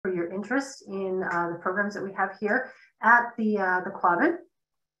interest in the programs that we have here at the Quabbin.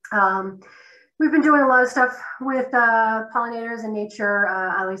 We've been doing a lot of stuff with pollinators in nature.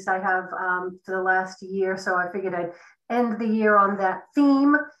 At least I have for the last year, so I figured I'd end the year on that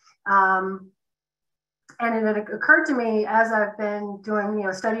theme. And it had occurred to me as I've been doing,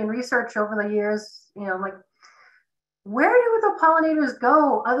 study and research over the years, like, where do the pollinators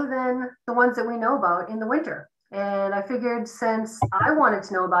go other than the ones that we know about in the winter? And I figured since I wanted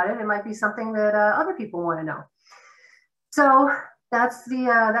to know about it, it might be something that other people want to know. So that's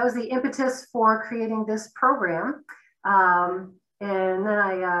that was the impetus for creating this program. And then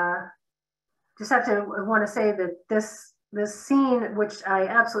I just want to say that this scene, which I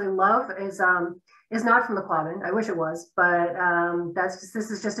absolutely love, is not from the Quabbin. I wish it was, but this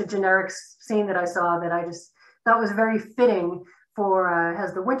is just a generic scene that I saw that I just thought was very fitting for,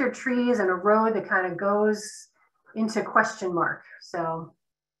 has the winter trees and a road that kind of goes into question mark. So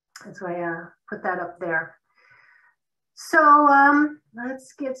that's why I put that up there. So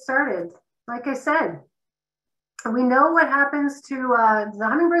let's get started. Like I said, we know what happens to the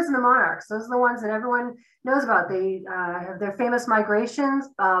hummingbirds and the monarchs. Those are the ones that everyone knows about. They have their famous migrations,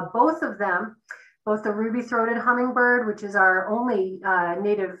 both of them. Both the ruby-throated hummingbird, which is our only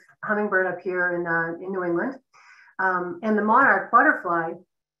native hummingbird up here in New England, and the monarch butterfly,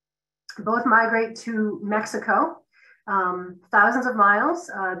 both migrate to Mexico, thousands of miles.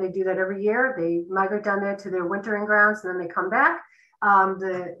 They do that every year. They migrate down there to their wintering grounds, and then they come back.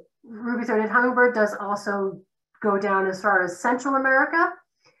 The ruby-throated hummingbird does also go down as far as Central America,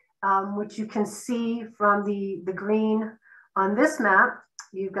 which you can see from the green on this map.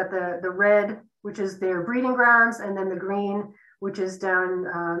 You've got the red, which is their breeding grounds, and then the green, which is down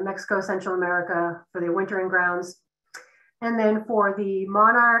Mexico, Central America for their wintering grounds. And then for the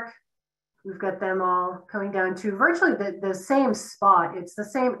monarch, we've got them all coming down to virtually the same spot. It's the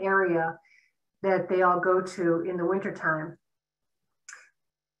same area that they all go to in the wintertime.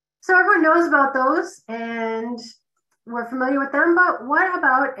 So everyone knows about those and we're familiar with them, but what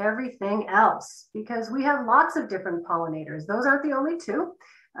about everything else? Because we have lots of different pollinators. Those aren't the only two.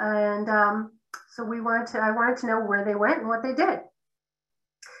 And so I wanted to know where they went and what they did.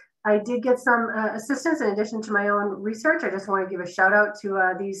 I did get some assistance in addition to my own research. I just want to give a shout out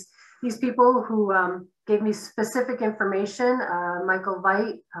to these people who gave me specific information. Michael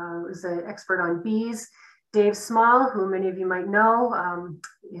Veit is an expert on bees. Dave Small, who many of you might know,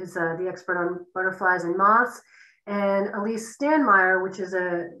 is the expert on butterflies and moths. And Elise Stanmeyer, which is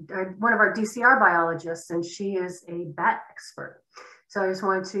one of our DCR biologists, and she is a bat expert. So I just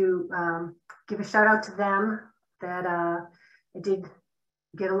wanted to give a shout out to them that I did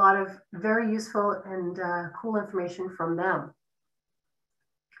get a lot of very useful and cool information from them.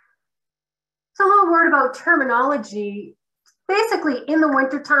 So a little word about terminology. Basically, in the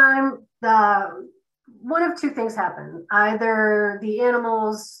wintertime, one of two things happen. Either the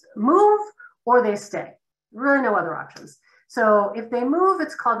animals move or they stay. Really no other options. So if they move,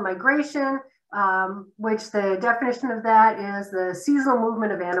 it's called migration, which the definition of that is the seasonal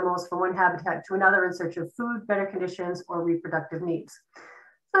movement of animals from one habitat to another in search of food, better conditions, or reproductive needs.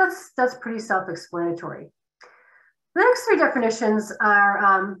 So that's pretty self-explanatory. The next three definitions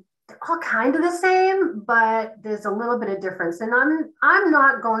are all kind of the same, but there's a little bit of difference. And I'm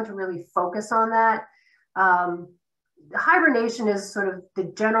not going to really focus on that. Hibernation is sort of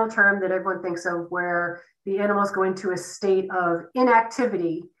the general term that everyone thinks of, where the animals go into a state of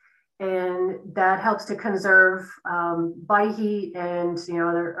inactivity, and that helps to conserve body heat and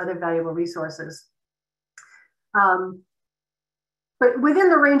other valuable resources. But within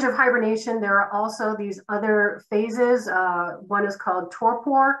the range of hibernation, there are also these other phases. One is called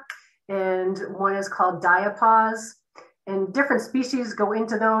torpor, and one is called diapause. And different species go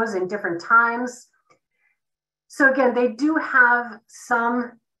into those in different times. So again, they do have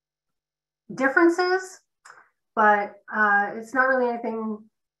some differences, but it's not really anything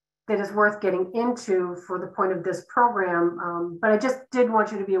that is worth getting into for the point of this program. But I just did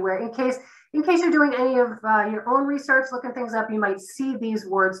want you to be aware, in case you're doing any of your own research, looking things up, you might see these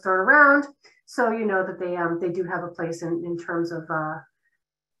words thrown around, so you know that they do have a place in terms of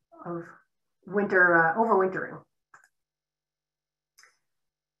winter overwintering.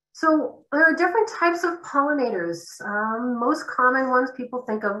 So there are different types of pollinators. Most common ones people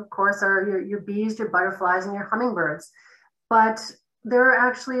think of course, are your bees, your butterflies, and your hummingbirds. But there are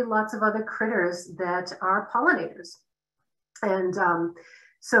actually lots of other critters that are pollinators. And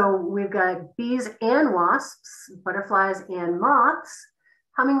so we've got bees and wasps, butterflies and moths,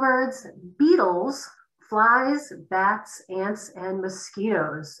 hummingbirds, beetles, flies, bats, ants, and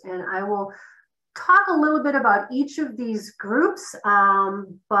mosquitoes. And I will talk a little bit about each of these groups,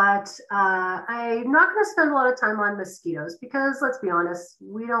 but I'm not going to spend a lot of time on mosquitoes because, let's be honest,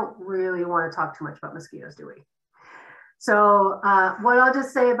 we don't really want to talk too much about mosquitoes, do we? So what I'll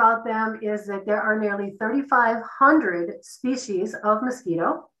just say about them is that there are nearly 3,500 species of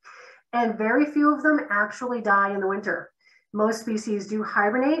mosquito, and very few of them actually die in the winter. Most species do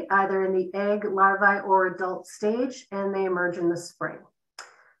hibernate either in the egg, larvae, or adult stage, and they emerge in the spring.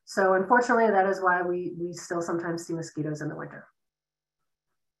 So unfortunately, that is why we still sometimes see mosquitoes in the winter.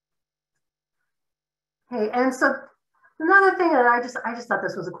 Hey, and so another thing that I just thought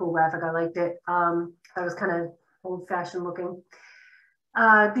this was a cool graphic. I liked it. That was kind of old-fashioned looking.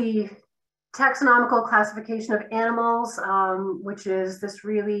 The taxonomical classification of animals, which is this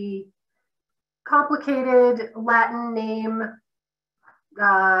really complicated Latin name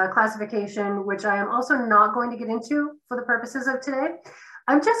classification, which I am also not going to get into for the purposes of today.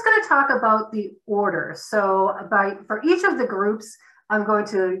 I'm just going to talk about the order. So for each of the groups, I'm going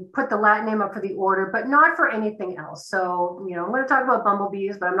to put the Latin name up for the order, but not for anything else. So, I'm going to talk about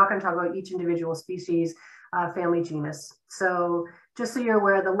bumblebees, but I'm not going to talk about each individual species, family, genus. So just so you're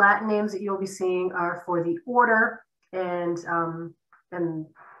aware, the Latin names that you'll be seeing are for the order, and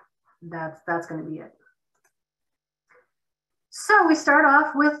that's going to be it. So we start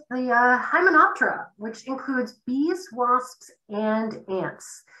off with the Hymenoptera, which includes bees, wasps, and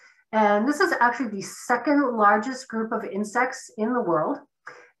ants. And this is actually the second largest group of insects in the world.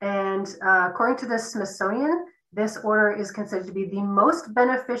 And according to the Smithsonian, this order is considered to be the most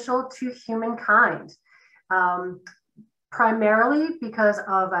beneficial to humankind, primarily because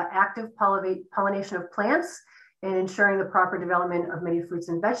of active pollination of plants and ensuring the proper development of many fruits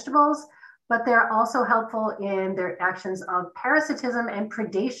and vegetables. But they're also helpful in their actions of parasitism and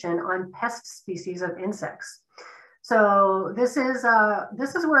predation on pest species of insects. So this is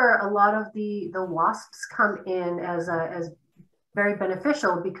where a lot of the wasps come in as very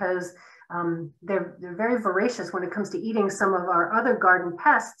beneficial, because they're very voracious when it comes to eating some of our other garden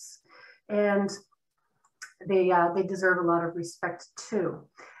pests, and they deserve a lot of respect too.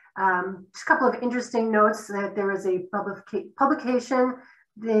 Just a couple of interesting notes: that there was a publication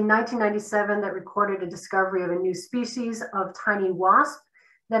in 1997 that recorded a discovery of a new species of tiny wasp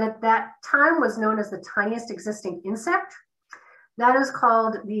that at that time was known as the tiniest existing insect. That is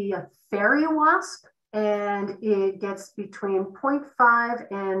called the fairy wasp, and it gets between 0.5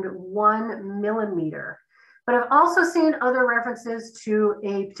 and 1 millimeter. But I've also seen other references to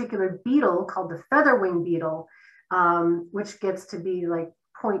a particular beetle called the featherwing beetle, which gets to be like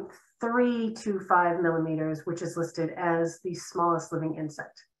 0.325 millimeters, which is listed as the smallest living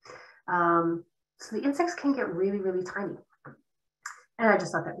insect. So the insects can get really, really tiny. And I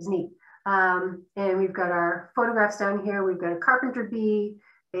just thought that was neat. And we've got our photographs down here. We've got a carpenter bee,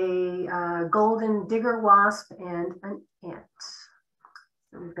 a golden digger wasp, and an ant.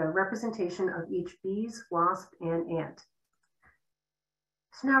 So we've got a representation of each bees, wasp, and ant.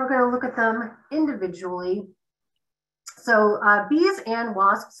 So now we're going to look at them individually. So bees and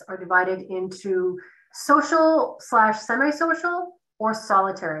wasps are divided into social / semi-social or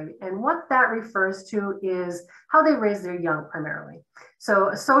solitary. And what that refers to is how they raise their young primarily. So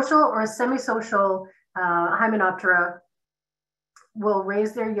a social or a semi-social Hymenoptera will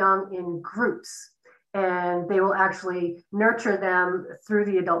raise their young in groups, and they will actually nurture them through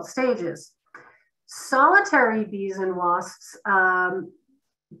the adult stages. Solitary bees and wasps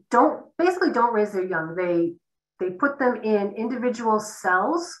don't raise their young. They put them in individual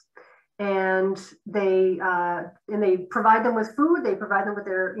cells, and they provide them with food. They provide them with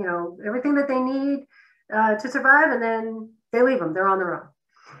their, everything that they need to survive, and then they leave them. They're on their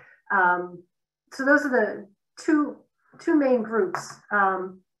own. So those are the two main groups.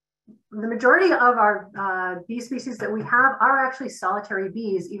 The majority of our bee species that we have are actually solitary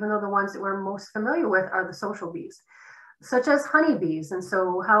bees, even though the ones that we're most familiar with are the social bees, such as honeybees. And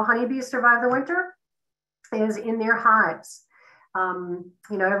so how honeybees survive the winter is in their hives.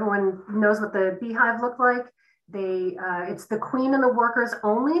 Everyone knows what the beehive look like. It's the queen and the workers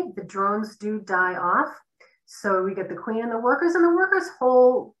only. The drones do die off. So we get the queen and the workers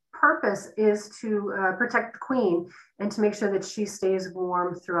whole purpose is to protect the queen and to make sure that she stays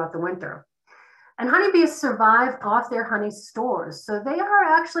warm throughout the winter. And honeybees survive off their honey stores. So they are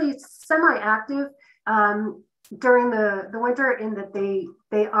actually semi-active during the winter, in that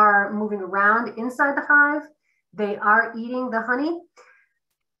they are moving around inside the hive. They are eating the honey.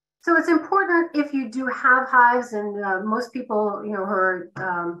 So it's important, if you do have hives, and most people, who are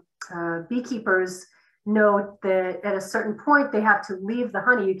beekeepers, know that at a certain point they have to leave the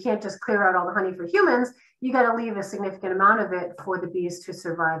honey. You can't just clear out all the honey for humans. You got to leave a significant amount of it for the bees to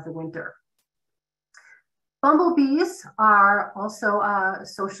survive the winter. Bumblebees are also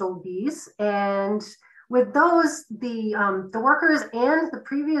social bees, and with those, the workers and the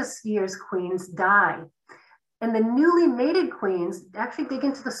previous year's queens die, and the newly mated queens actually dig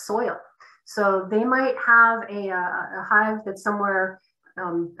into the soil. So they might have a hive that's somewhere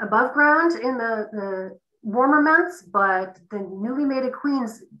above ground in the warmer months, but the newly mated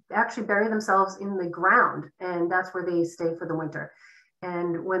queens actually bury themselves in the ground, and that's where they stay for the winter.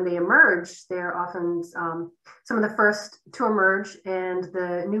 And when they emerge, they're often some of the first to emerge, and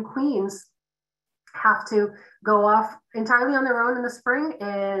the new queens have to go off entirely on their own in the spring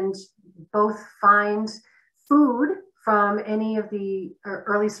and both find food from any of the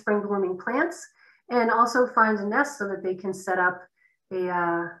early spring blooming plants, and also find a nest so that they can set up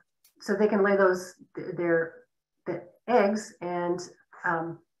so they can lay the eggs and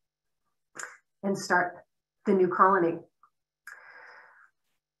start the new colony.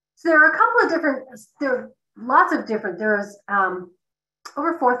 So there are a couple of different, there's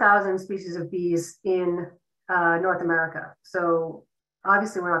over 4,000 species of bees in North America. So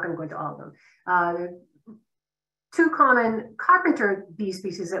obviously we're not going to go into all of them. Two common carpenter bee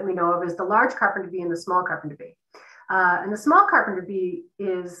species that we know of is the large carpenter bee and the small carpenter bee. And the small carpenter bee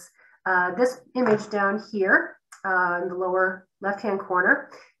is this image down here in the lower left-hand corner.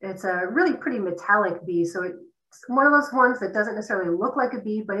 It's a really pretty metallic bee. So it's one of those ones that doesn't necessarily look like a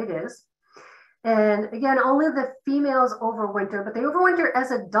bee, but it is. And again, only the females overwinter, but they overwinter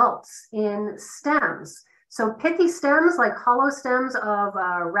as adults in stems. So pithy stems like hollow stems of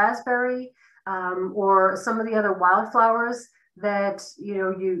raspberry or some of the other wildflowers that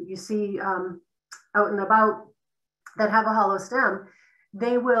you see out and about that have a hollow stem,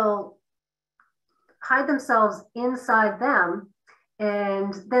 they will hide themselves inside them.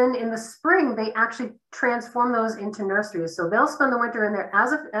 And then in the spring, they actually transform those into nurseries. So they'll spend the winter in there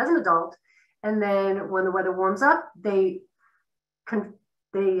as an adult. And then when the weather warms up, they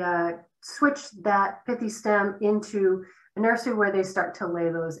switch that pithy stem into a nursery where they start to lay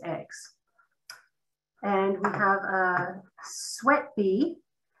those eggs. And we have a sweat bee.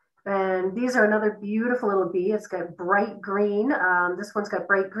 And these are another beautiful little bee. It's got bright green. This one's got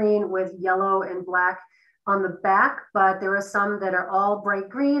bright green with yellow and black on the back, but there are some that are all bright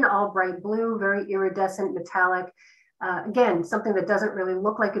green, all bright blue, very iridescent, metallic. Again, something that doesn't really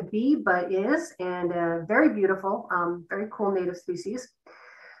look like a bee, but is, and very beautiful, very cool native species.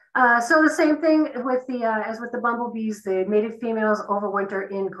 So the same thing with as with the bumblebees, the mated females overwinter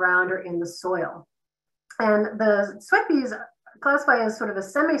in ground or in the soil. And the sweat bees classify as sort of a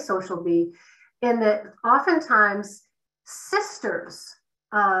semi-social bee in that oftentimes sisters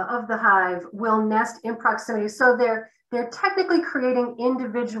of the hive will nest in proximity. So they're technically creating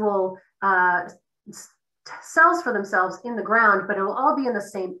individual cells for themselves in the ground, but it will all be in the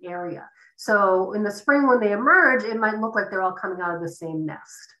same area. So in the spring when they emerge, it might look like they're all coming out of the same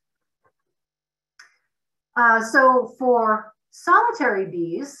nest. So for solitary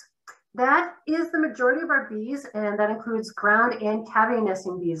bees, that is the majority of our bees, and that includes ground and cavity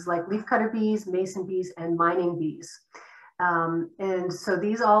nesting bees like leafcutter bees, mason bees, and mining bees. And so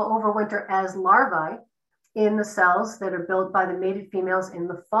these all overwinter as larvae in the cells that are built by the mated females in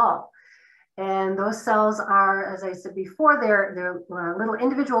the fall. And those cells are, as I said before, they're little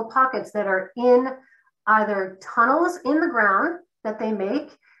individual pockets that are in either tunnels in the ground that they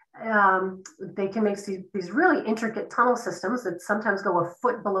make. They can make these really intricate tunnel systems that sometimes go a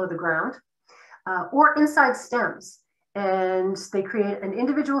foot below the ground, or inside stems. And they create an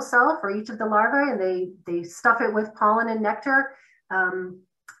individual cell for each of the larvae, and they stuff it with pollen and nectar,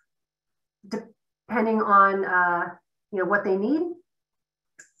 depending on what they need.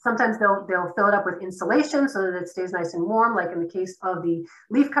 Sometimes they'll fill it up with insulation so that it stays nice and warm, like in the case of the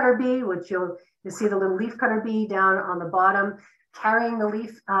leafcutter bee, which you'll see the little leafcutter bee down on the bottom carrying the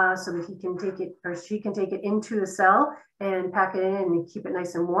leaf so that he can take it, or she can take it into the cell and pack it in and keep it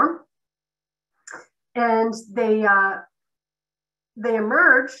nice and warm. And they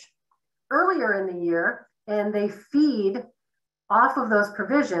emerge earlier in the year and they feed off of those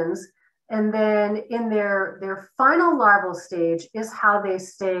provisions. And then in their final larval stage is how they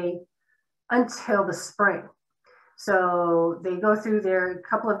stay until the spring. So they go through their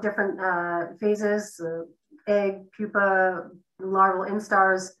couple of different phases, egg, pupa, larval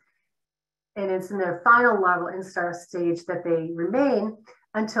instars, and it's in their final larval instar stage that they remain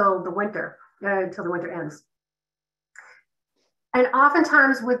until the winter ends. And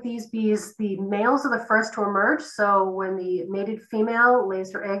oftentimes with these bees, the males are the first to emerge. So when the mated female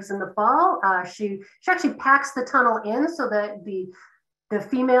lays her eggs in the fall, she actually packs the tunnel in so that the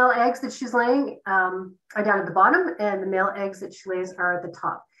female eggs that she's laying are down at the bottom and the male eggs that she lays are at the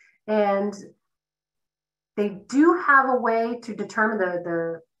top. And They do have a way to determine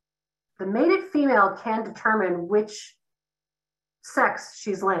the mated female can determine which sex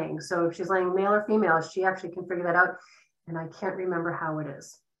she's laying. So if she's laying male or female, she actually can figure that out. And I can't remember how it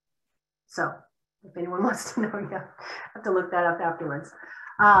is. So if anyone wants to know, you have to look that up afterwards.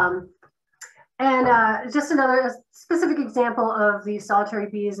 Just another specific example of the solitary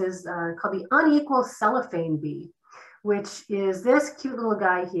bees is called the unequal cellophane bee, which is this cute little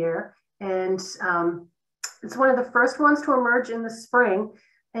guy here. And it's one of the first ones to emerge in the spring.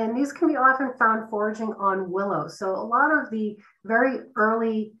 And these can be often found foraging on willows. So a lot of the very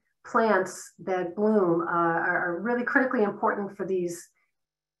early plants that bloom are really critically important for these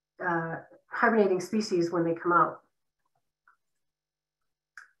hibernating species when they come out.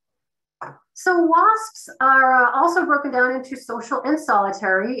 So wasps are also broken down into social and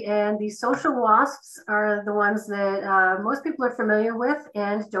solitary, and the social wasps are the ones that most people are familiar with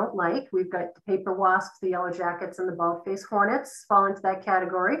and don't like. We've got the paper wasps, the yellow jackets, and the bald-faced hornets fall into that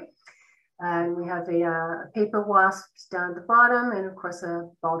category. And we have a paper wasp down at the bottom, and of course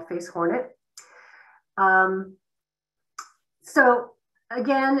a bald-faced hornet. So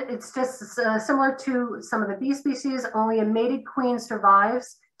again, it's just similar to some of the bee species, only a mated queen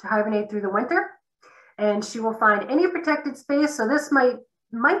survives to hibernate through the winter, and she will find any protected space. So this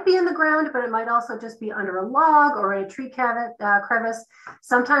might be in the ground, but it might also just be under a log or in a tree crevice.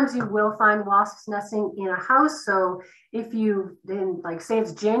 Sometimes you will find wasps nesting in a house. So if you like say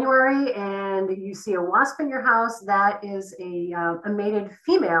it's January and you see a wasp in your house, that is a mated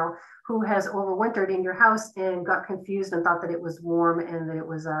female who has overwintered in your house and got confused and thought that it was warm and that it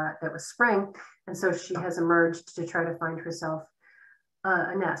was spring, and so she has emerged to try to find herself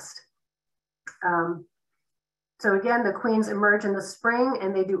a nest. So again, the queens emerge in the spring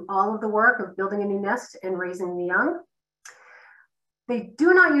and they do all of the work of building a new nest and raising the young. They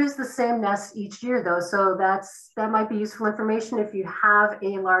do not use the same nest each year though, so that might be useful information if you have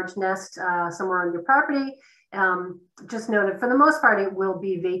a large nest somewhere on your property. Just know that for the most part, it will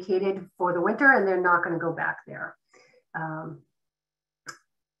be vacated for the winter and they're not going to go back there.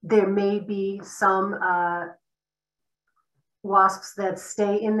 There may be some wasps that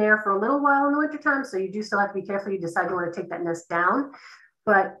stay in there for a little while in the wintertime, so you do still have to be careful. You decide you want to take that nest down,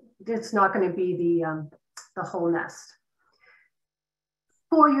 but it's not going to be the whole nest.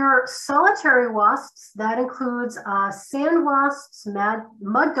 For your solitary wasps, that includes sand wasps,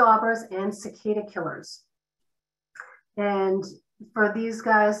 mud daubers, and cicada killers. And for these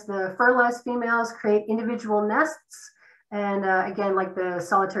guys, the fertilized females create individual nests. And again, like the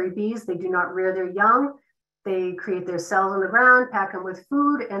solitary bees, they do not rear their young. They create their cells on the ground, pack them with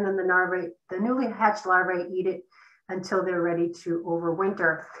food, and then the newly hatched larvae eat it until they're ready to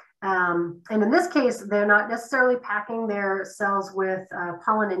overwinter. And in this case, they're not necessarily packing their cells with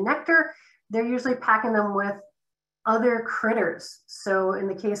pollen and nectar. They're usually packing them with other critters. So in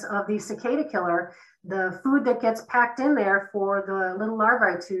the case of the cicada killer, the food that gets packed in there for the little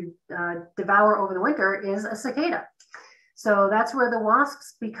larvae to devour over the winter is a cicada. So that's where the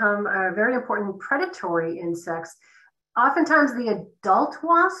wasps become very important predatory insects. Oftentimes the adult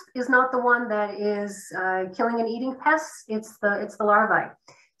wasp is not the one that is killing and eating pests, it's the larvae.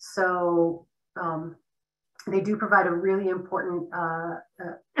 So they do provide a really important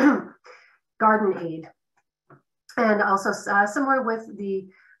garden aid. And also similar with the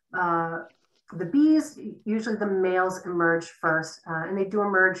bees, usually the males emerge first, and they do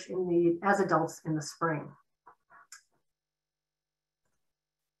emerge as adults in the spring.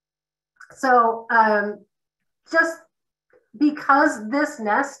 So just because this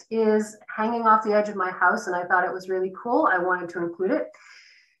nest is hanging off the edge of my house and I thought it was really cool, I wanted to include it.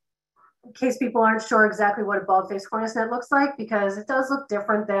 In case people aren't sure exactly what a bald-faced hornet's nest looks like, because it does look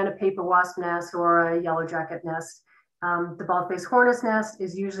different than a paper wasp nest or a yellow jacket nest. The bald-faced hornet's nest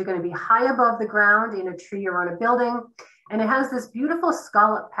is usually going to be high above the ground in a tree or on a building, and it has this beautiful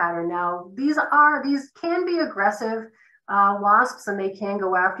scallop pattern. Now, these can be aggressive wasps, and they can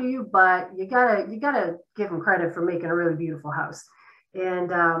go after you, but you gotta give them credit for making a really beautiful house.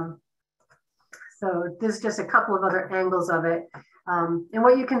 And so there's just a couple of other angles of it. And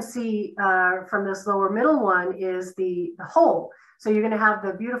what you can see from this lower middle one is the hole. So you're going to have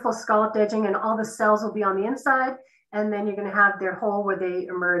the beautiful scalloped edging and all the cells will be on the inside. And then you're going to have their hole where they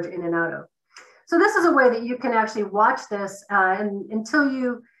emerge in and out of. So this is a way that you can actually watch this and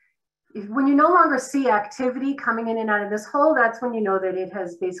when you no longer see activity coming in and out of this hole, that's when you know that it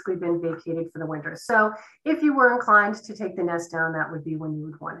has basically been vacated for the winter. So if you were inclined to take the nest down, that would be when you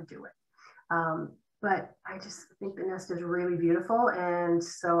would want to do it. But I just think the nest is really beautiful. And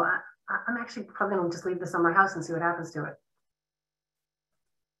so I'm actually probably going to just leave this on my house and see what happens to it.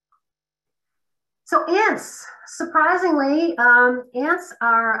 So ants, surprisingly, ants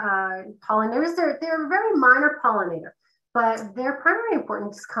are pollinators. They're a very minor pollinator, but their primary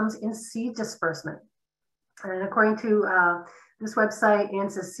importance comes in seed disbursement. And according to this website,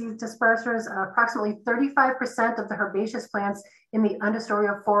 ants as seed dispersers, approximately 35% of the herbaceous plants in the understory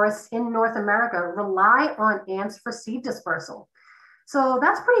of forests in North America rely on ants for seed dispersal. So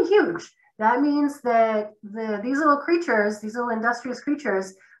that's pretty huge. That means that these little creatures, these little industrious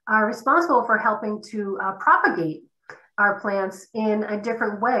creatures, are responsible for helping to propagate our plants in a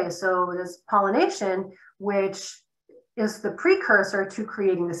different way. So there's pollination, which is the precursor to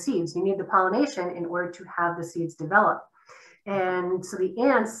creating the seeds. You need the pollination in order to have the seeds develop. And so the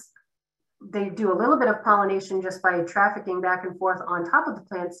ants, they do a little bit of pollination just by trafficking back and forth on top of the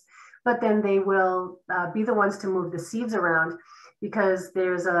plants, but then they will be the ones to move the seeds around, because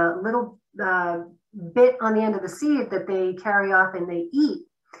there's a little bit on the end of the seed that they carry off and they eat.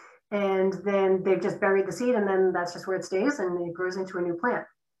 And then they've just buried the seed, and then that's just where it stays, and it grows into a new plant.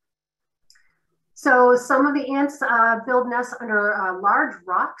 So some of the ants build nests under large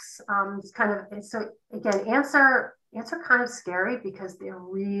rocks. So again, ants are kind of scary because they're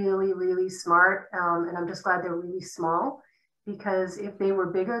really, really smart. And I'm just glad they're really small, because if they were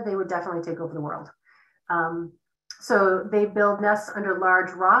bigger, they would definitely take over the world. So they build nests under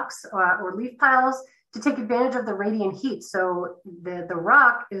large rocks or leaf piles to take advantage of the radiant heat. So the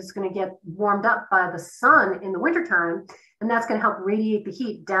rock is going to get warmed up by the sun in the wintertime, and that's going to help radiate the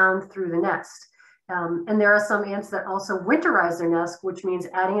heat down through the nest. And there are some ants that also winterize their nest, which means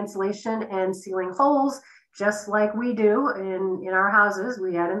adding insulation and sealing holes, just like we do in our houses.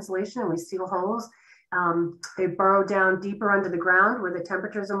 We add insulation and we seal holes. They burrow down deeper under the ground where the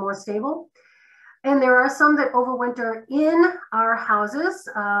temperatures are more stable. And there are some that overwinter in our houses.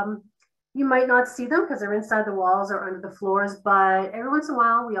 You might not see them because they're inside the walls or under the floors, but every once in a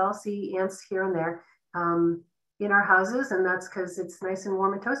while we all see ants here and there in our houses, and that's because it's nice and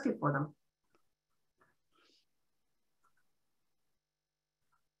warm and toasty for them.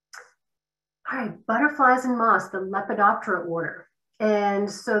 All right, butterflies and moths, the Lepidoptera order. And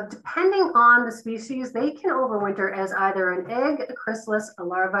so depending on the species, they can overwinter as either an egg, a chrysalis, a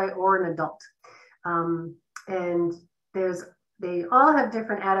larvae, or an adult. And they all have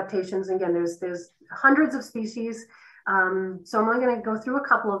different adaptations. Again, there's hundreds of species. So I'm only going to go through a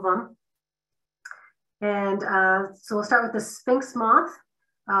couple of them. And so we'll start with the sphinx moth,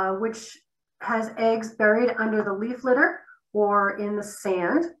 which has eggs buried under the leaf litter or in the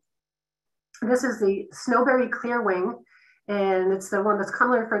sand. This is the snowberry clearwing, and it's the one that's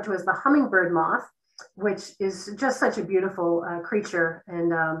commonly referred to as the hummingbird moth, which is just such a beautiful creature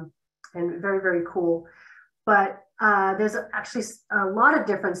and very, very cool. But there's actually a lot of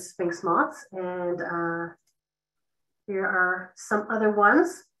different sphinx moths, and here are some other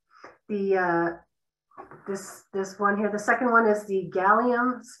ones. This one here, the second one is the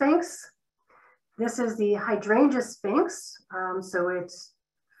gallium sphinx. This is the hydrangea sphinx. So it's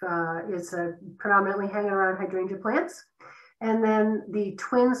predominantly hanging around hydrangea plants. And then the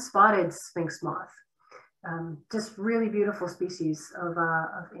twin spotted sphinx moth. Just really beautiful species of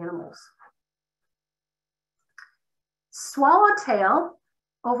animals. Swallowtail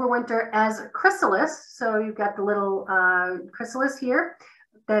overwinter as a chrysalis. So you've got the little chrysalis here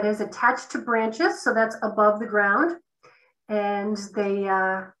that is attached to branches. So that's above the ground. And they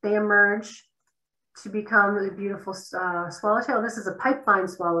emerge to become a beautiful swallowtail. This is a pipevine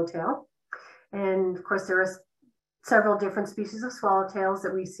swallowtail. And of course, there are several different species of swallowtails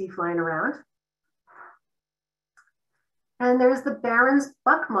that we see flying around. And there's the Barron's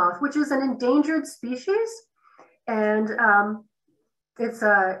buck moth, which is an endangered species. And it's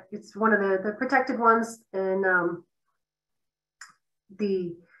one of the protected ones. And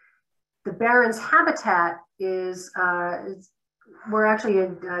the Barron's habitat is we're actually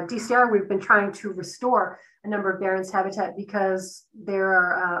in DCR, we've been trying to restore a number of Barron's habitat because there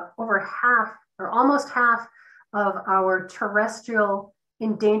are over half or almost half of our terrestrial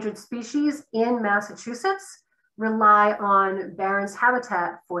endangered species in Massachusetts rely on Barron's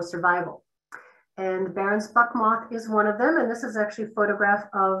habitat for survival. And the Barron's buck moth is one of them. And this is actually a photograph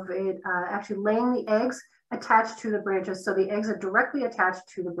of it actually laying the eggs attached to the branches. So the eggs are directly attached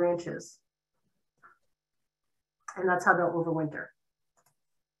to the branches. And that's how they'll overwinter.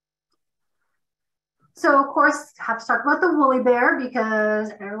 So of course, have to talk about the woolly bear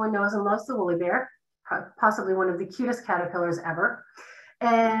because everyone knows and loves the woolly bear, possibly one of the cutest caterpillars ever.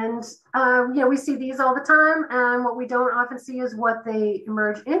 And we see these all the time, and what we don't often see is what they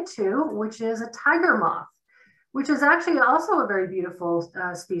emerge into, which is a tiger moth, which is actually also a very beautiful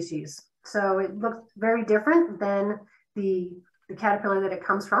species. So it looks very different than the caterpillar that it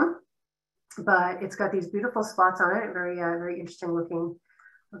comes from. but it's got these beautiful spots on it. Very, very interesting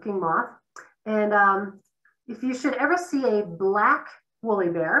looking moth. And if you should ever see a black woolly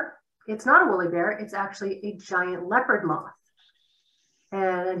bear, it's not a woolly bear, it's actually a giant leopard moth.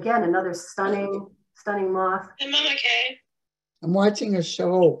 And again, another stunning moth. Hi, Mama Kay. I'm watching a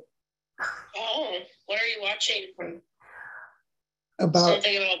show. Oh, what are you watching? Okay. About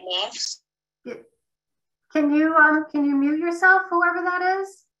something about moths. Can you mute yourself, whoever that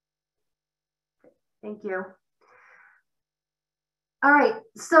is? Thank you. All right,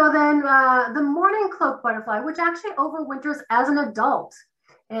 so then the mourning cloak butterfly, which actually overwinters as an adult,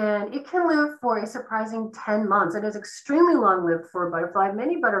 and it can live for a surprising 10 months. It is extremely long-lived for a butterfly.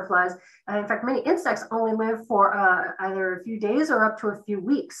 Many butterflies, in fact, many insects only live for either a few days or up to a few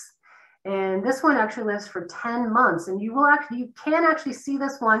weeks. And this one actually lives for 10 months. And you can actually see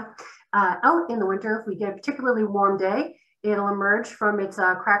this one out in the winter. If we get a particularly warm day, it'll emerge from its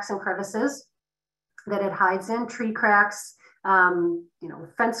cracks and crevices that it hides in, tree cracks,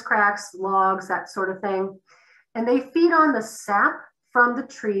 fence cracks, logs, that sort of thing. And they feed on the sap from the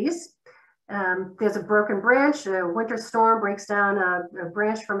trees. There's a broken branch, a winter storm breaks down a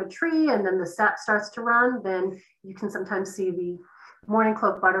branch from a tree, and then the sap starts to run. Then you can sometimes see the mourning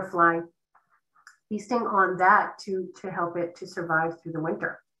cloak butterfly feasting on that to help it to survive through the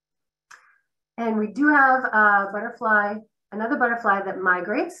winter. And we do have another butterfly that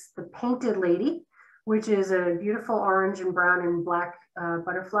migrates, the painted lady, which is a beautiful orange and brown and black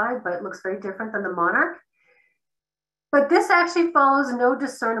butterfly, but looks very different than the monarch. But this actually follows no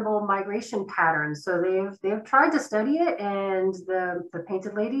discernible migration pattern. So they've tried to study it, and the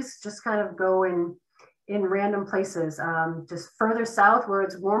painted ladies just kind of go in random places, just further south where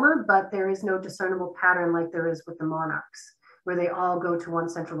it's warmer, but there is no discernible pattern like there is with the monarchs, where they all go to one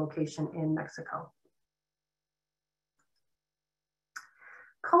central location in Mexico.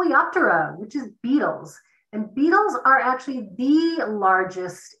 Coleoptera, which is beetles. And beetles are actually the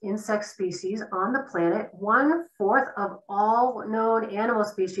largest insect species on the planet. 1/4 of all known animal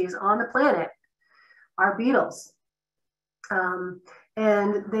species on the planet are beetles.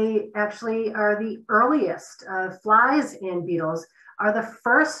 And they actually are the earliest. Flies and beetles are the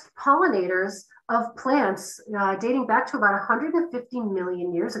first pollinators of plants dating back to about 150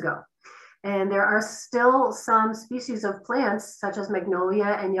 million years ago. And there are still some species of plants, such as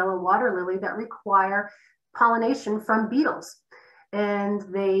magnolia and yellow water lily, that require pollination from beetles. And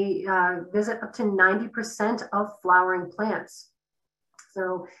they visit up to 90% of flowering plants.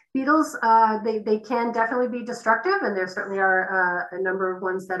 So beetles, they can definitely be destructive, and there certainly are a number of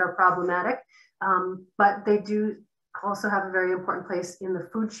ones that are problematic, but they do also have a very important place in the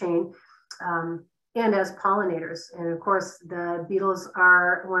food chain and as pollinators. And of course, the beetles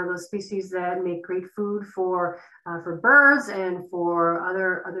are one of those species that make great food for birds and for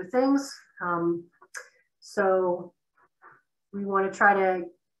other things. So we want to try to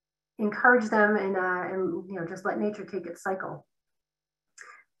encourage them and just let nature take its cycle.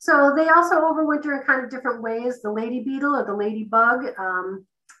 So they also overwinter in kind of different ways. The lady beetle or the ladybug,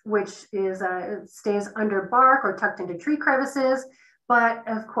 which is stays under bark or tucked into tree crevices. But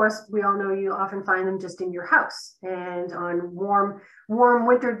of course, we all know you often find them just in your house. And on warm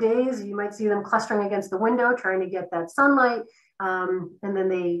winter days, you might see them clustering against the window, trying to get that sunlight. And then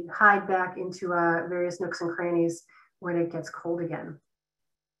they hide back into various nooks and crannies when it gets cold again.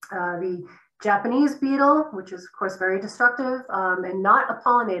 The Japanese beetle, which is of course very destructive and not a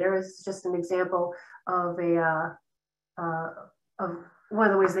pollinator, is just an example of of one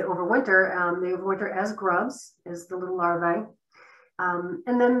of the ways they overwinter. They overwinter as grubs, as the little larvae.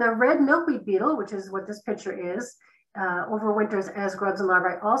 And then the red milkweed beetle, which is what this picture is, overwinters as grubs and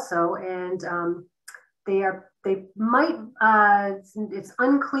larvae also. And it's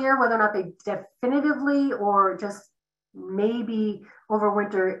unclear whether or not they definitively or just maybe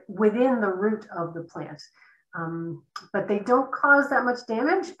overwinter within the root of the plant. But they don't cause that much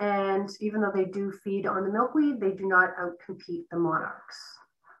damage. And even though they do feed on the milkweed, they do not outcompete the monarchs.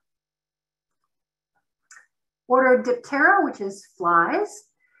 Order Diptera, which is flies.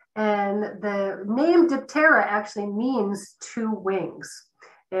 And the name Diptera actually means 2 wings.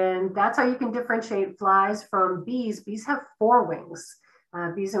 And that's how you can differentiate flies from bees. Bees have 4 wings.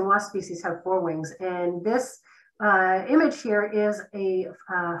 Bees and wasp species have 4 wings. And this image here is a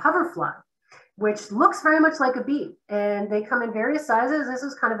hoverfly, which looks very much like a bee. And they come in various sizes. This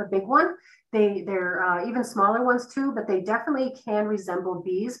is kind of a big one. They're even smaller ones too, but they definitely can resemble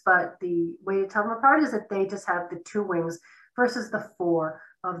bees. But the way to tell them apart is that they just have the 2 wings versus the 4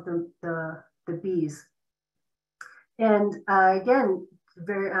 of the bees. And again,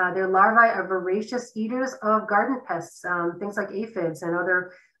 their larvae are voracious eaters of garden pests, things like aphids and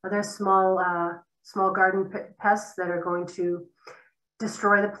other other small garden pests that are going to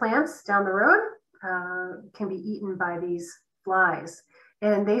destroy the plants down the road can be eaten by these flies.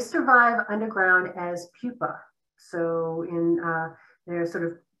 And they survive underground as pupa. So in their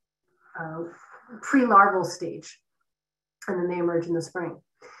sort of pre-larval stage, and then they emerge in the spring.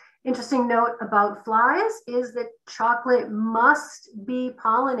 Interesting note about flies is that chocolate must be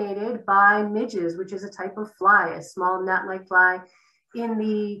pollinated by midges, which is a type of fly, a small gnat-like fly in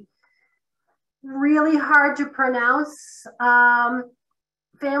the really hard to pronounce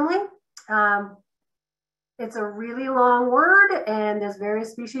family. It's a really long word, and there's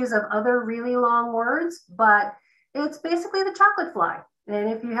various species of other really long words, but it's basically the chocolate fly. And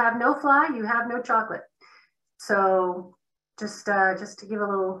if you have no fly, you have no chocolate. So just to give a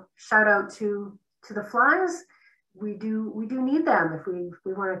little shout out to the flies, we do need them if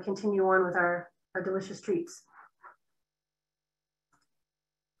we want to continue on with our delicious treats.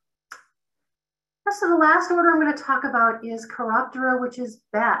 So the last order I'm going to talk about is Chiroptera, which is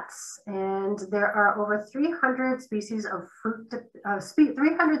bats, and there are over 300 species of fruit.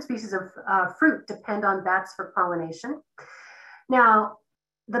 300 species of fruit depend on bats for pollination. Now,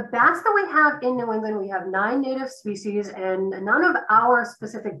 the bats that we have in New England, we have 9 native species, and none of our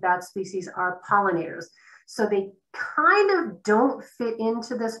specific bat species are pollinators. So they kind of don't fit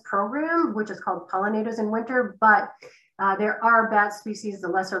into this program, which is called Pollinators in Winter, but there are bat species, the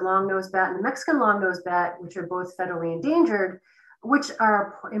lesser long-nosed bat and the Mexican long-nosed bat, which are both federally endangered, which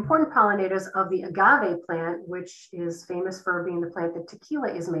are important pollinators of the agave plant, which is famous for being the plant that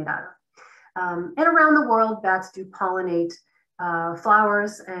tequila is made out of. And around the world, bats do pollinate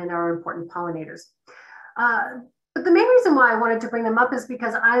flowers and are important pollinators. But the main reason why I wanted to bring them up is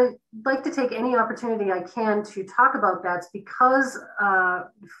because I like to take any opportunity I can to talk about bats, because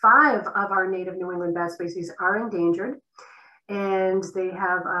 5 of our native New England bat species are endangered, and they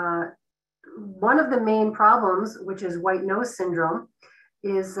have one of the main problems, which is white nose syndrome,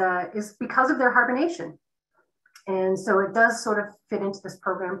 is because of their hibernation. And so it does sort of fit into this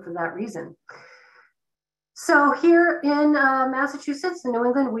program for that reason. So here in Massachusetts and New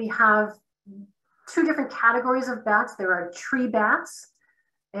England, we have 2 different categories of bats. There are tree bats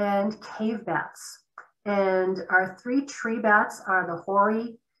and cave bats. And our 3 tree bats are the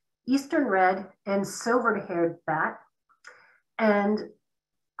hoary, eastern red, and silver-haired bat. And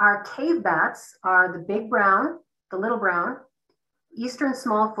our cave bats are the big brown, the little brown, eastern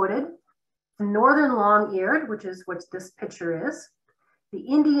small-footed, the northern long-eared, which is what this picture is, the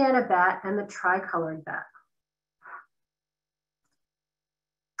Indiana bat, and the tricolored bat.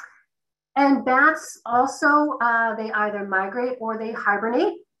 And bats also, they either migrate or they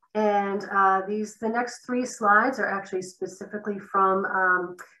hibernate. And the next 3 slides are actually specifically from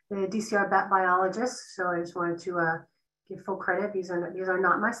the DCR bat biologists. So I just wanted to give full credit. These are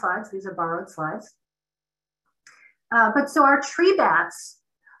not my slides. These are borrowed slides. But so our tree bats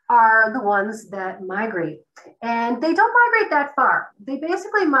are the ones that migrate. And they don't migrate that far. They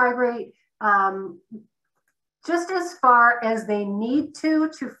basically migrate just as far as they need to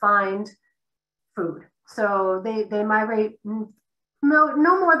find food. So they migrate no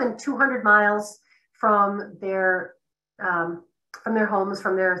more than 200 miles from their homes,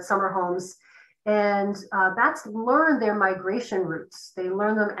 from their summer homes. And bats learn their migration routes. They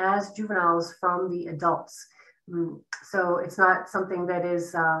learn them as juveniles from the adults. So it's not something that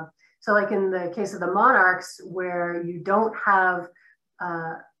is, so like in the case of the monarchs, where you don't have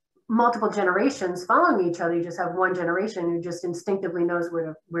multiple generations following each other, you just have one generation who just instinctively knows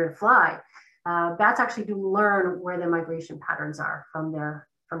where to fly. Bats actually do learn where their migration patterns are from their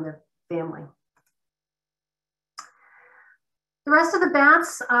family. The rest of the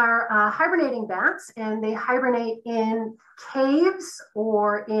bats are hibernating bats, and they hibernate in caves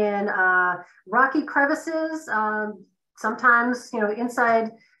or in rocky crevices, sometimes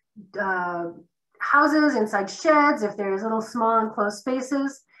inside houses, inside sheds, if there's little small enclosed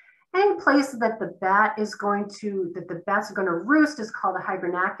spaces. Any place that the bats are going to roost is called a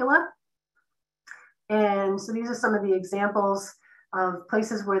hibernacula. And so these are some of the examples of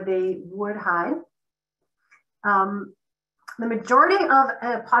places where they would hide. The majority of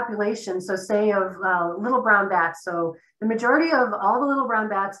a population, so say of little brown bats, so the majority of all the little brown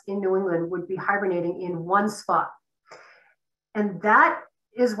bats in New England would be hibernating in one spot. And that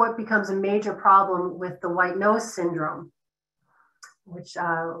is what becomes a major problem with the white nose syndrome, which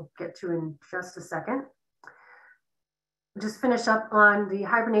I'll get to in just a second. Just finish up on the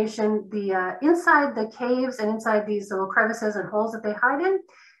hibernation. The inside the caves and inside these little crevices and holes that they hide in,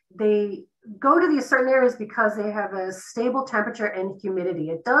 they go to these certain areas because they have a stable temperature and humidity.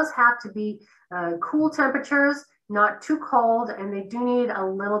 It does have to be cool temperatures, not too cold, and they do need a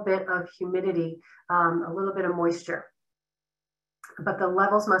little bit of humidity, a little bit of moisture. But the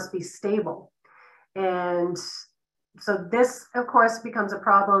levels must be stable. And so this, of course, becomes a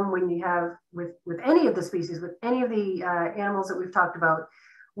problem when you have, with any of the species, with any of the animals that we've talked about,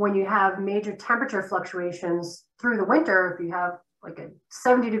 when you have major temperature fluctuations through the winter. If you have like a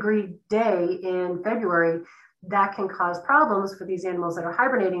 70-degree day in February, that can cause problems for these animals that are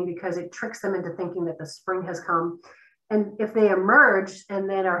hibernating, because it tricks them into thinking that the spring has come. And if they emerge and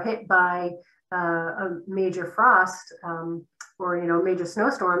then are hit by a major frost or major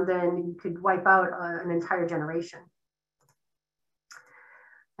snowstorm, then you could wipe out an entire generation.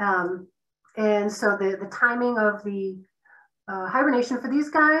 And so the timing of the hibernation for these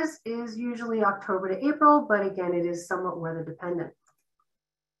guys is usually October to April, but again, it is somewhat weather dependent.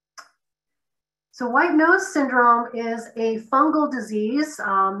 So white nose syndrome is a fungal disease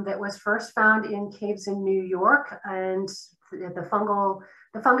that was first found in caves in New York, and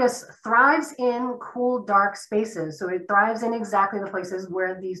the fungus thrives in cool, dark spaces. So it thrives in exactly the places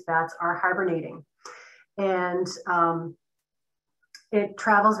where these bats are hibernating. And it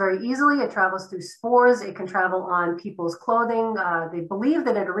travels very easily. It travels through spores. It can travel on people's clothing. They believe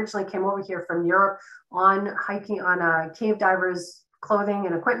that it originally came over here from Europe on hiking, on cave divers' clothing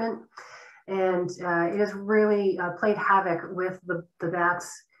and equipment. And it has really played havoc with the bats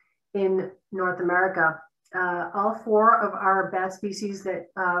in North America. All 4 of our bat species that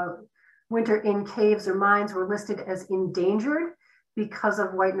winter in caves or mines were listed as endangered because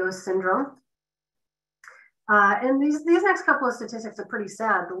of white nose syndrome. And these next couple of statistics are pretty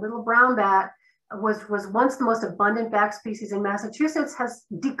sad. The little brown bat was once the most abundant bat species in Massachusetts, has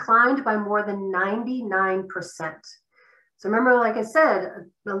declined by more than 99%. So remember, like I said,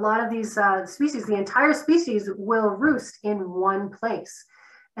 a lot of these species, the entire species will roost in one place.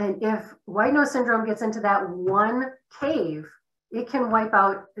 And if white nose syndrome gets into that one cave, it can wipe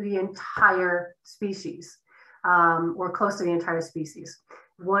out the entire species, or close to the entire species.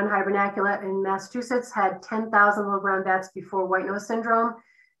 One hibernacula in Massachusetts had 10,000 little brown bats before white nose syndrome.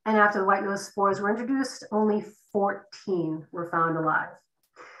 And after the white nose spores were introduced, only 14 were found alive.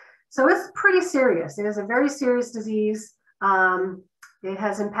 So it's pretty serious. It is a very serious disease. It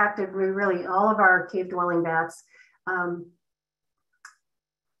has impacted really all of our cave dwelling bats. And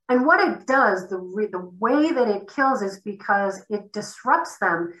what it does, the way that it kills, is because it disrupts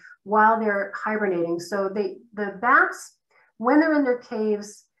them while they're hibernating. So the bats, when they're in their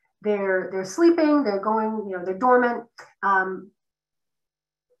caves, they're sleeping, they're going, they're dormant, and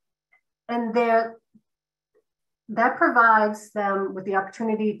that provides them with the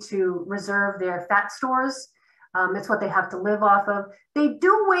opportunity to reserve their fat stores. It's what they have to live off of. They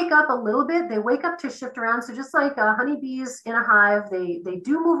do wake up a little bit. They wake up to shift around. So just like honeybees in a hive, they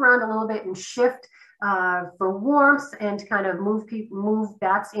do move around a little bit and shift for warmth and to kind of move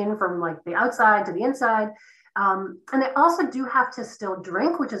bats in from like the outside to the inside. And they also do have to still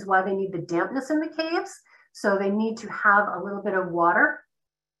drink, which is why they need the dampness in the caves. So they need to have a little bit of water.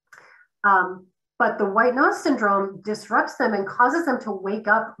 But the white nose syndrome disrupts them and causes them to wake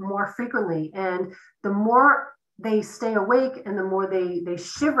up more frequently. And the more they stay awake and the more they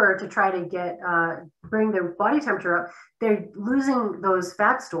shiver to try to bring their body temperature up, they're losing those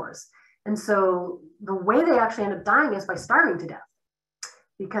fat stores. And so the way they actually end up dying is by starving to death,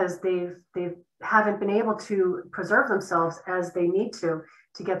 because they haven't been able to preserve themselves as they need to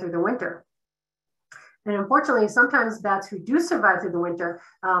get through the winter. And unfortunately, sometimes bats who do survive through the winter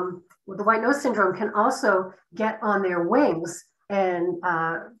with the white nose syndrome can also get on their wings and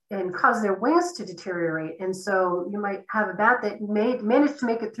cause their wings to deteriorate. And so you might have a bat that managed to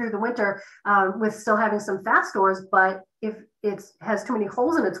make it through the winter with still having some fat stores, but if it has too many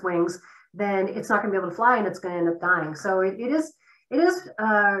holes in its wings, then it's not going to be able to fly and it's going to end up dying. So it is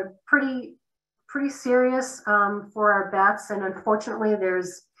pretty serious for our bats. And unfortunately,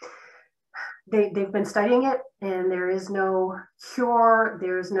 they've been studying it, and there is no cure.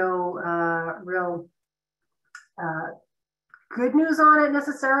 There's no real good news on it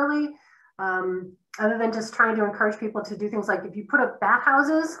necessarily, other than just trying to encourage people to do things like if you put up bat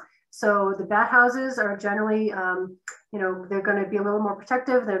houses. So the bat houses are generally, they're going to be a little more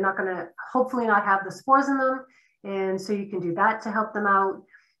protective. They're not going to, hopefully not have the spores in them. And so you can do that to help them out.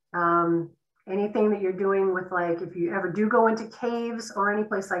 Anything that you're doing with, like, if you ever do go into caves or any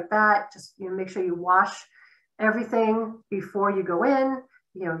place like that, just make sure you wash everything before you go in.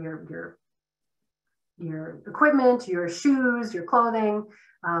 Your equipment, your shoes, your clothing,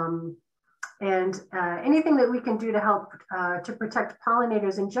 and anything that we can do to help to protect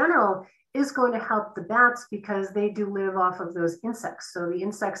pollinators in general is going to help the bats because they do live off of those insects. So the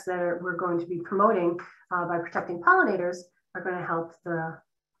insects that we're going to be promoting by protecting pollinators are going to help the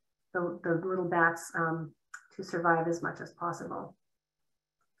little bats to survive as much as possible.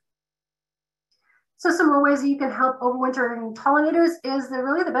 So some more ways that you can help overwintering pollinators is that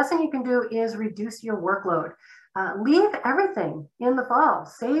really the best thing you can do is reduce your workload. Leave everything in the fall.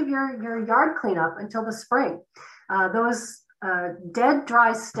 Save your yard cleanup until the spring. Those dead,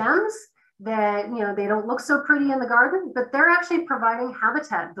 dry stems that, you know, they don't look so pretty in the garden, but they're actually providing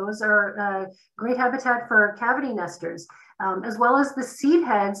habitat. Those are great habitat for cavity nesters, as well as the seed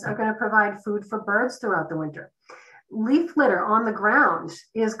heads are going to provide food for birds throughout the winter. Leaf litter on the ground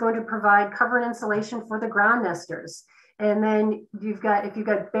is going to provide cover and insulation for the ground nesters. And then if you've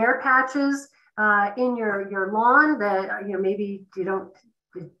got bare patches in your lawn that, you know, maybe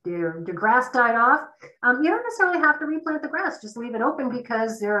the grass died off, you don't necessarily have to replant the grass, just leave it open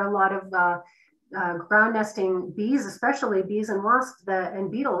because there are a lot of ground nesting bees, especially bees and wasps and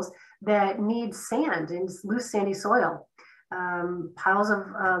beetles that need sand and loose sandy soil, piles of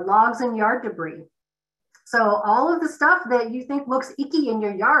logs and yard debris. So all of the stuff that you think looks icky in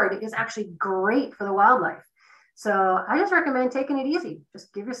your yard is actually great for the wildlife. So I just recommend taking it easy.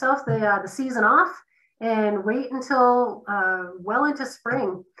 Just give yourself the season off and wait until well into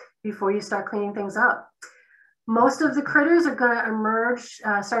spring before you start cleaning things up. Most of the critters are going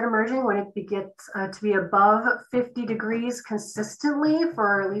to start emerging when it gets to be above 50 degrees consistently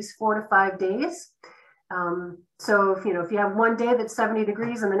for at least 4 to 5 days. So if you have one day that's 70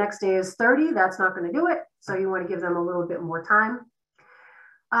 degrees and the next day is 30, that's not going to do it. So you want to give them a little bit more time.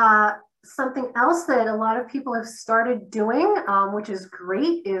 Something else that a lot of people have started doing, which is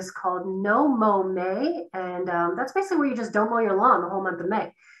great, is called No Mow May. And that's basically where you just don't mow your lawn the whole month of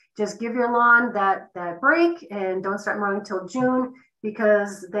May. Just give your lawn that break and don't start mowing until June,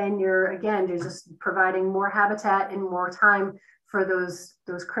 because then you're just providing more habitat and more time for those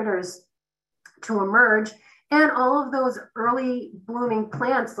critters to emerge. And all of those early blooming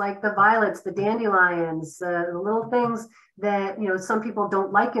plants like the violets, the dandelions, the little things that, you know, some people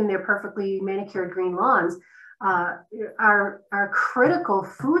don't like in their perfectly manicured green lawns are critical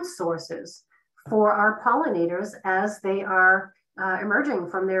food sources for our pollinators as they are emerging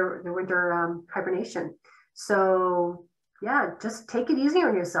from their winter hibernation. So yeah, just take it easy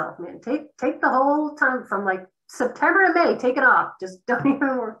on yourself, man. Take the whole time from like September to May, take it off. Just don't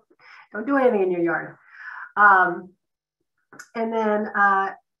do anything in your yard. And then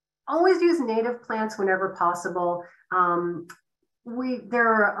always use native plants whenever possible. There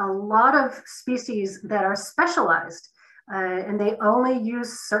are a lot of species that are specialized and they only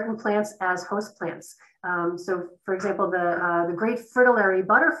use certain plants as host plants. So for example, the great fritillary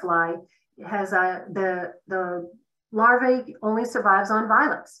butterfly has the larvae only survives on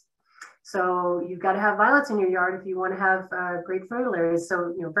violets. So you've got to have violets in your yard if you want to have great fritillaries.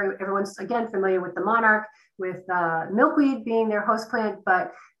 So, you know, everyone's again familiar with the monarch, with milkweed being their host plant,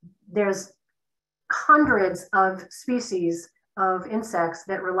 but there's hundreds of species of insects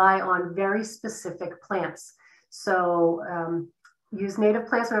that rely on very specific plants. So use native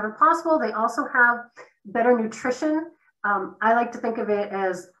plants whenever possible. They also have better nutrition. I like to think of it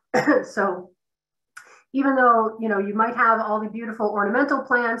as, so even though, you know, you might have all the beautiful ornamental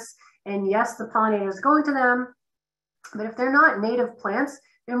plants, and yes, the pollinator is going to them, but if they're not native plants,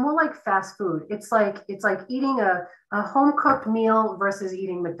 they're more like fast food. It's like eating a home-cooked meal versus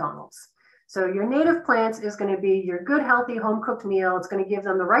eating McDonald's. So your native plants is going to be your good, healthy, home-cooked meal. It's going to give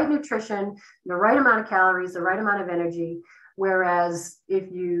them the right nutrition, the right amount of calories, the right amount of energy. Whereas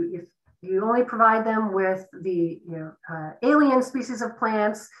if you only provide them with the alien species of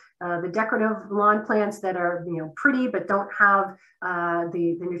plants, the decorative lawn plants that are pretty but don't have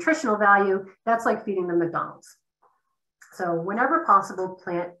the nutritional value, that's like feeding them McDonald's. So whenever possible,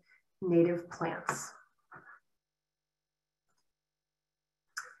 plant native plants.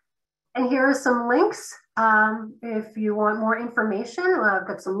 And here are some links. If you want more information, I've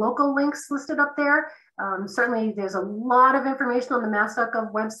got some local links listed up there. Certainly there's a lot of information on the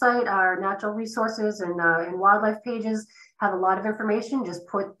mass.gov website. Our natural resources and wildlife pages have a lot of information. Just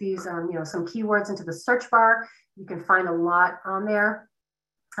put these, some keywords into the search bar. You can find a lot on there.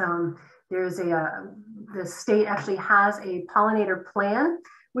 There's the state actually has a pollinator plan,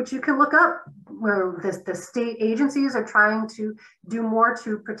 which you can look up, where the state agencies are trying to do more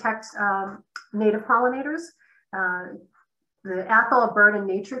to protect native pollinators. The Athol Bird and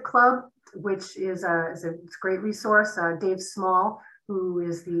Nature Club, which is a great resource. Dave Small, who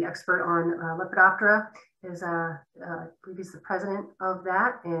is the expert on Lepidoptera, is I believe he's the president of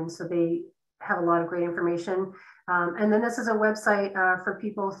that, and so they have a lot of great information. And then this is a website for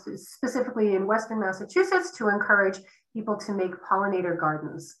people specifically in Western Massachusetts to encourage people to make pollinator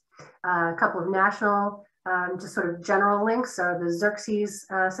gardens. A couple of national, just sort of general links are the Xerxes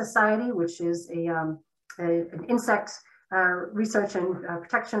Society, which is an insect research and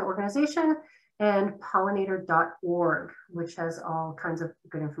protection organization, and pollinator.org, which has all kinds of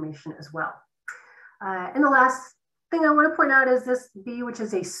good information as well. And the last thing I want to point out is this bee, which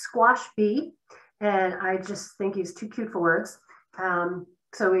is a squash bee. And I just think he's too cute for words.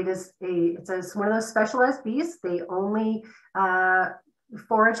 So it's one of those specialized bees. They only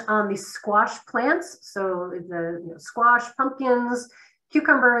forage on the squash plants. So the squash, pumpkins,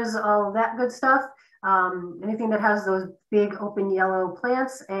 cucumbers, all of that good stuff. Anything that has those big open yellow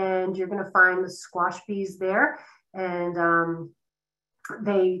plants, and you're going to find the squash bees there. And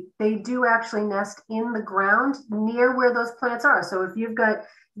they do actually nest in the ground near where those plants are. So if you've got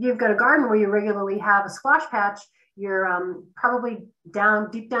a garden where you regularly have a squash patch, you're probably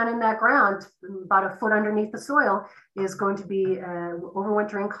deep down in that ground, about a foot underneath the soil, is going to be an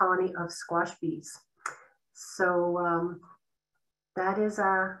overwintering colony of squash bees. So that is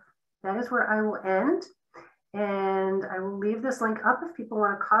where I will end. And I will leave this link up if people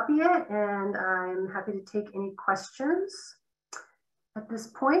want to copy it. And I'm happy to take any questions at this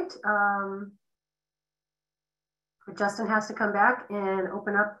point. But Justin has to come back and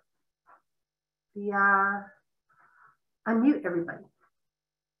open up the unmute everybody.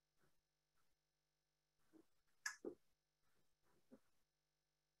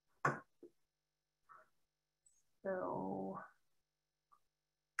 So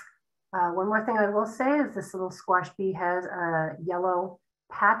one more thing I will say is this little squash bee has a yellow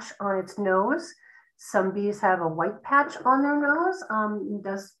patch on its nose. Some bees have a white patch on their nose.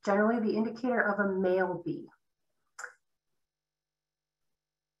 That's generally the indicator of a male bee.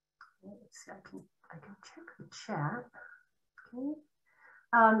 Let's see, I can check the chat. Okay.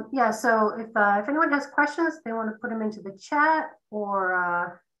 Yeah, so if anyone has questions, they want to put them into the chat,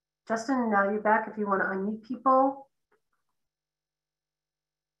 or Justin, now you're back if you want to unmute people.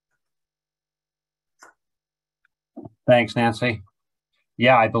 Thanks, Nancy.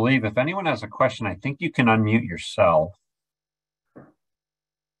 Yeah, I believe if anyone has a question, I think you can unmute yourself.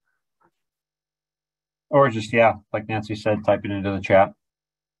 Or just, yeah, like Nancy said, type it into the chat.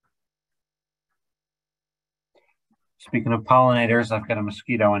 Speaking of pollinators, I've got a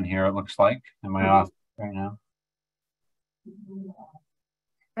mosquito in here, it looks like, in my office right now.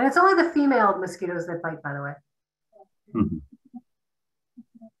 And it's only the female mosquitoes that bite, by the way.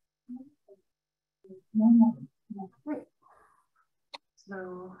 Great.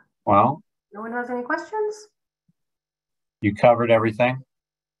 So, well, no one has any questions? You covered everything?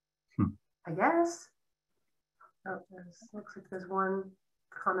 I guess. Oh, looks like there's one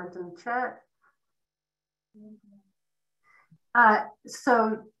comment in the chat.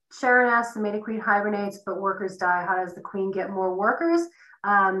 So Sharon asked, the mated queen hibernates, but workers die. How does the queen get more workers?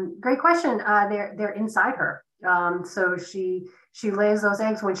 Great question. They're inside her. So she lays those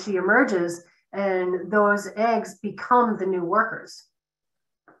eggs when she emerges, and those eggs become the new workers.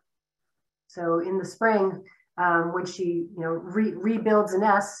 So in the spring, when she rebuilds a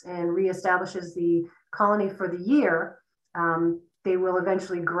nest and reestablishes the colony for the year, they will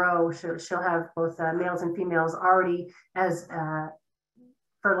eventually grow. She'll have both males and females already as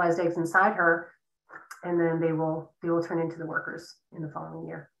fertilized eggs inside her, and then they will turn into the workers in the following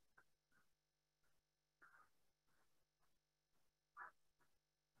year.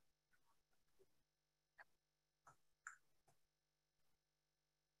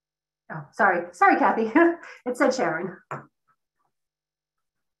 Oh, sorry, Kathy. It said Sharon.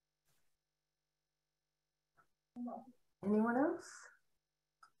 Anyone else?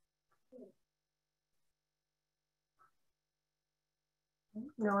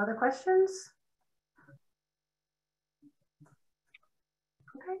 No other questions?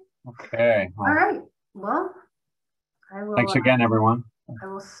 Okay. Well, all right. Well, I will. Thanks again, everyone. I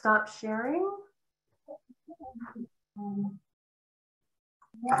will stop sharing.